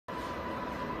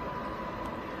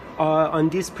On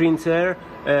this printer,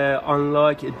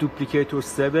 unlike Duplicator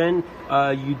 7,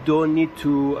 you don't need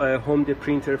to home the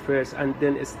printer first and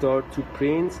then start to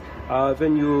print.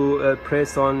 When you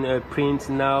press on print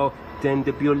now, then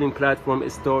the building platform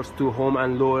starts to home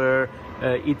and lower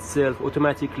itself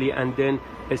automatically, and then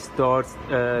starts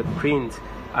print.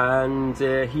 And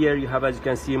here you have, as you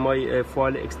can see, my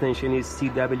file extension is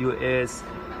CWS,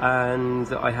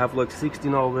 and I have like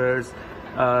 16 hours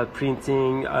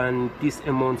printing and this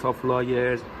amount of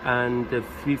layers and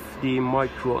 50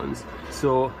 microns.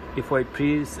 So if I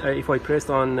press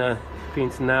on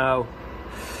print now,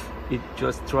 it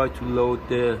just try to load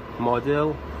the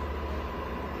model,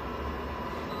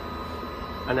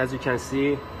 and as you can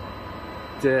see,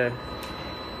 the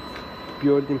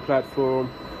building platform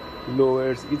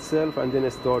lowers itself and then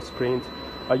starts print.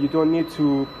 You don't need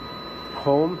to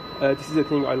home. This is the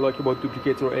thing I like about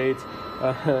Duplicator 8.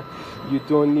 You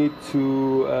don't need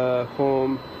to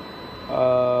home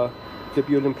the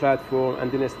building platform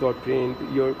and then start print.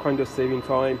 You're kind of saving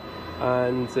time,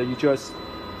 and you just,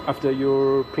 after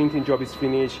your printing job is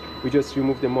finished, you just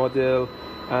remove the model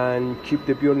and keep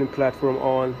the building platform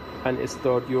on and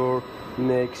start your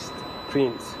next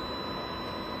print.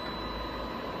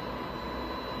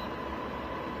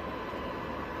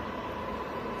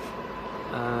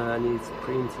 And it's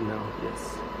printing now,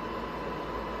 yes.